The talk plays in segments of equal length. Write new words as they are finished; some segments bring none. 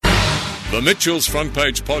The Mitchell's Front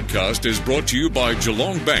Page podcast is brought to you by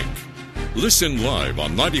Geelong Bank. Listen live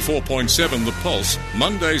on 94.7 The Pulse,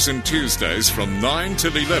 Mondays and Tuesdays from 9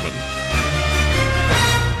 till 11.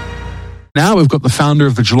 Now we've got the founder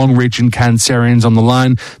of the Geelong Region Cancerians on the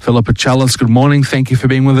line, Philippa Challis. Good morning. Thank you for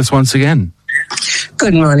being with us once again.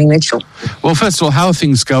 Good morning, Mitchell. Well, first of all, how are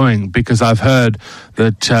things going? Because I've heard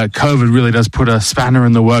that COVID really does put a spanner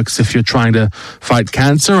in the works if you're trying to fight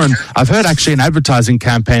cancer. And I've heard actually an advertising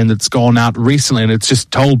campaign that's gone out recently, and it's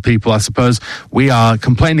just told people, I suppose, we are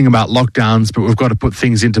complaining about lockdowns, but we've got to put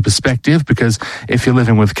things into perspective, because if you're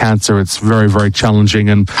living with cancer, it's very, very challenging.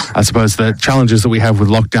 And I suppose the challenges that we have with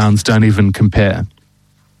lockdowns don't even compare.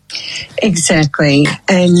 Exactly.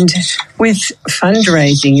 And with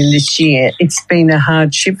fundraising in this year, it's been a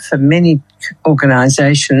hardship for many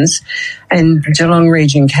organisations, and Geelong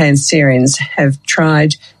Region Cancerians have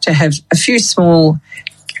tried to have a few small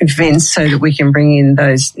events so that we can bring in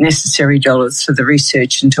those necessary dollars for the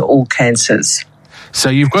research into all cancers. So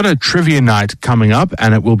you've got a trivia night coming up,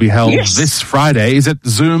 and it will be held this Friday. Is it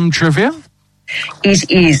Zoom trivia? It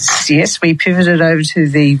is, yes. We pivoted over to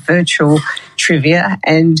the virtual trivia,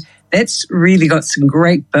 and that's really got some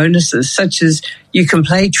great bonuses, such as you can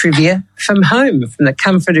play trivia from home, from the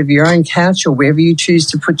comfort of your own couch or wherever you choose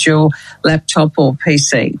to put your laptop or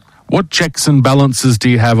PC. What checks and balances do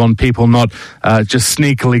you have on people not just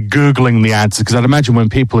sneakily Googling the answer? Because I'd imagine when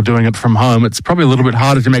people are doing it from home, it's probably a little bit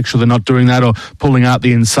harder to make sure they're not doing that or pulling out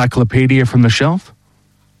the encyclopedia from the shelf.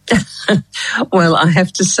 Well, I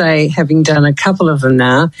have to say, having done a couple of them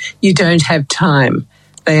now, you don't have time.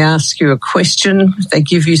 They ask you a question, they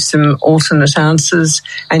give you some alternate answers,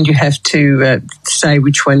 and you have to say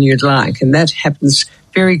which one you'd like. And that happens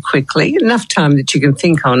very quickly, enough time that you can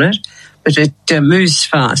think on it, but it moves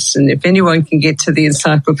fast. And if anyone can get to the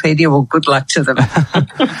encyclopedia, well, good luck to them.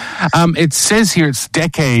 It says here it's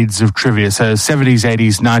decades of trivia, so 70s,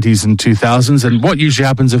 80s, 90s and 2000s. And what usually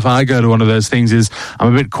happens if I go to one of those things is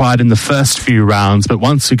I'm a bit quiet in the first few rounds, but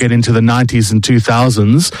once you get into the 90s and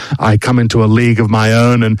 2000s, I come into a league of my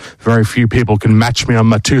own, and very few people can match me on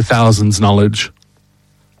my 2000s knowledge.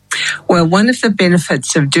 Well, one of the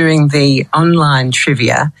benefits of doing the online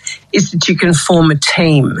trivia is that you can form a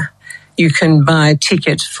team. You can buy a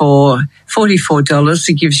ticket for $44.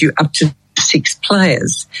 It gives you up to 6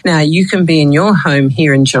 players. Now, you can be in your home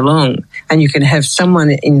here in Geelong, and you can have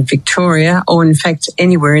someone in Victoria, or in fact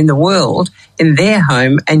anywhere in the world, in their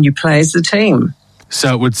home, and you play as a team.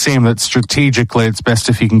 So it would seem that strategically it's best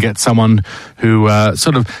if you can get someone who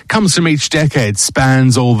sort of comes from each decade,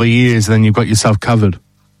 spans all the years, and then you've got yourself covered.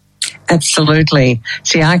 Absolutely.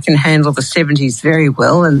 See, I can handle the 70s very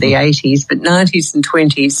well and the 80s, but 90s and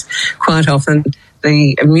 20s, quite often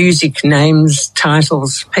the music, names,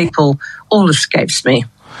 titles, people, all escapes me.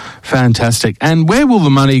 Fantastic. And where will the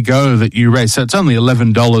money go that you raise? So it's only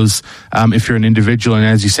 $11 if you're an individual, and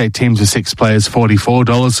as you say, teams of 6 players,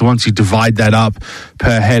 $44. So once you divide that up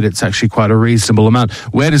per head, it's actually quite a reasonable amount.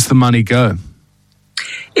 Where does the money go?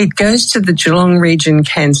 It goes to the Geelong Region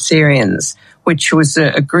Cancerians, which was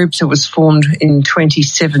a group that was formed in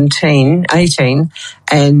 2018,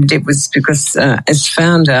 and it was because as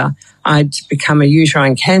founder, I'd become a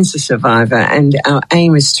uterine cancer survivor, and our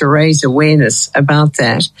aim is to raise awareness about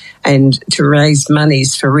that and to raise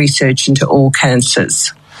monies for research into all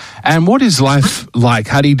cancers. And what is life like?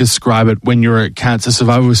 How do you describe it when you're a cancer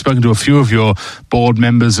survivor? We've spoken to a few of your board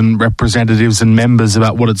members and representatives and members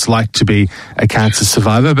about what it's like to be a cancer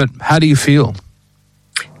survivor, but how do you feel?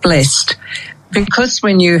 Blessed. Because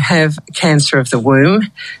when you have cancer of the womb,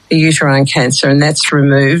 the uterine cancer, and that's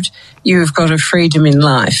removed, you've got a freedom in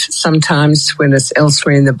life. Sometimes when it's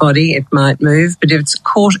elsewhere in the body, it might move, but if it's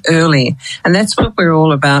caught early, and that's what we're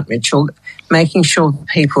all about, Mitchell, making sure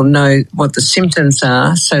people know what the symptoms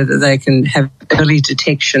are so that they can have early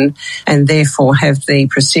detection and therefore have the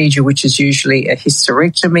procedure, which is usually a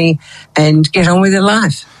hysterectomy, and get on with their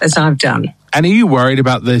life, as I've done. And are you worried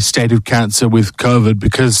about the state of cancer with COVID?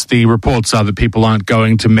 Because the reports are that people aren't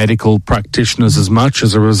going to medical practitioners as much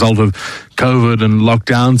as a result of COVID and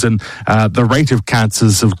lockdowns, and the rate of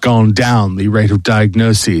cancers have gone down, the rate of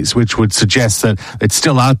diagnoses, which would suggest that it's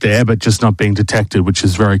still out there but just not being detected, which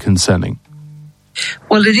is very concerning.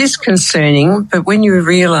 Well, it is concerning, but when you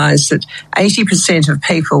realise that 80% of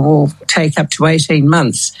people will take up to 18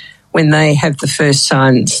 months when they have the first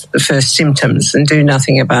signs, the first symptoms, and do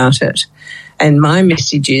nothing about it. And my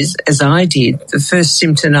message is, as I did, the first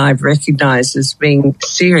symptom I've recognised as being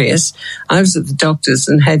serious, I was at the doctor's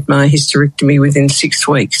and had my hysterectomy within 6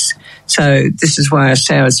 weeks. So this is why I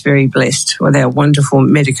say I was very blessed with our wonderful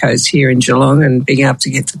medicos here in Geelong and being able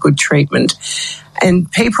to get the good treatment.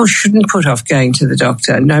 And people shouldn't put off going to the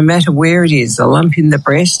doctor, no matter where it is, a lump in the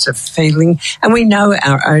breast, a feeling, and we know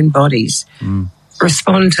our own bodies.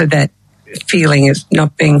 Respond to that feeling of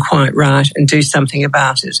not being quite right and do something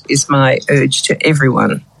about it is my urge to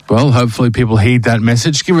everyone. Well, hopefully people heed that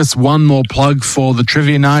message. Give us one more plug for the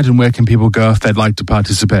trivia night, and where can people go if they'd like to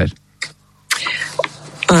participate?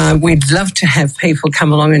 We'd love to have people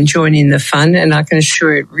come along and join in the fun, and I can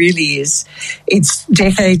assure it really is. It's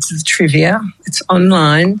decades of trivia. It's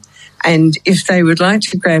online, and if they would like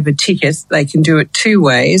to grab a ticket, they can do it two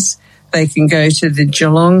ways. They can go to the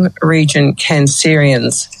Geelong Region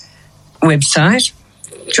Cancerians website,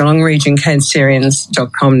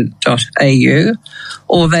 geelongregioncancerians.com.au,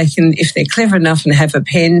 or they can, if they're clever enough and have a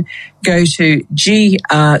pen, go to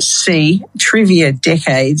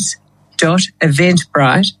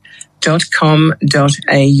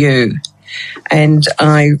grctriviadecades.eventbrite.com.au. And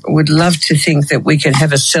I would love to think that we could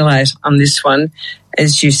have a sellout on this one.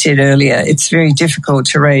 As you said earlier, it's very difficult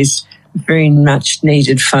to raise very much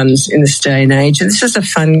needed funds in this day and age, and this is a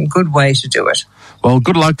fun, good way to do it. Well,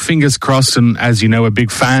 good luck, fingers crossed, and as you know, we're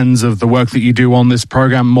big fans of the work that you do on this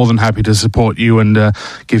program. More than happy to support you and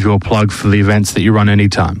give you a plug for the events that you run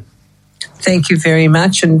anytime. Thank you very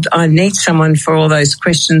much, and I need someone for all those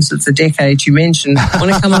questions of the decade you mentioned.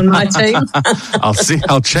 Want to come on my team?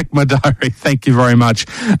 I'll check my diary. Thank you very much.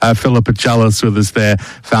 Philippa Challis with us there,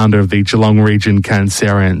 founder of the Geelong Region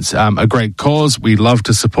Cancerians. A great cause. We love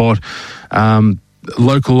to support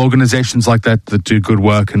local organisations like that do good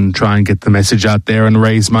work and try and get the message out there and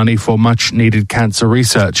raise money for much needed cancer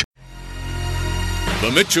research. The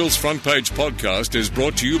Mitchell's Front Page podcast is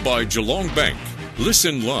brought to you by Geelong Bank.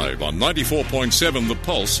 Listen live on 94.7 The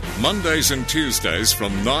Pulse, Mondays and Tuesdays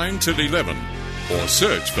from 9 till 11. Or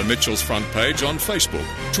search for Mitchell's Front Page on Facebook,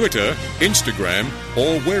 Twitter, Instagram,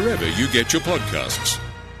 or wherever you get your podcasts.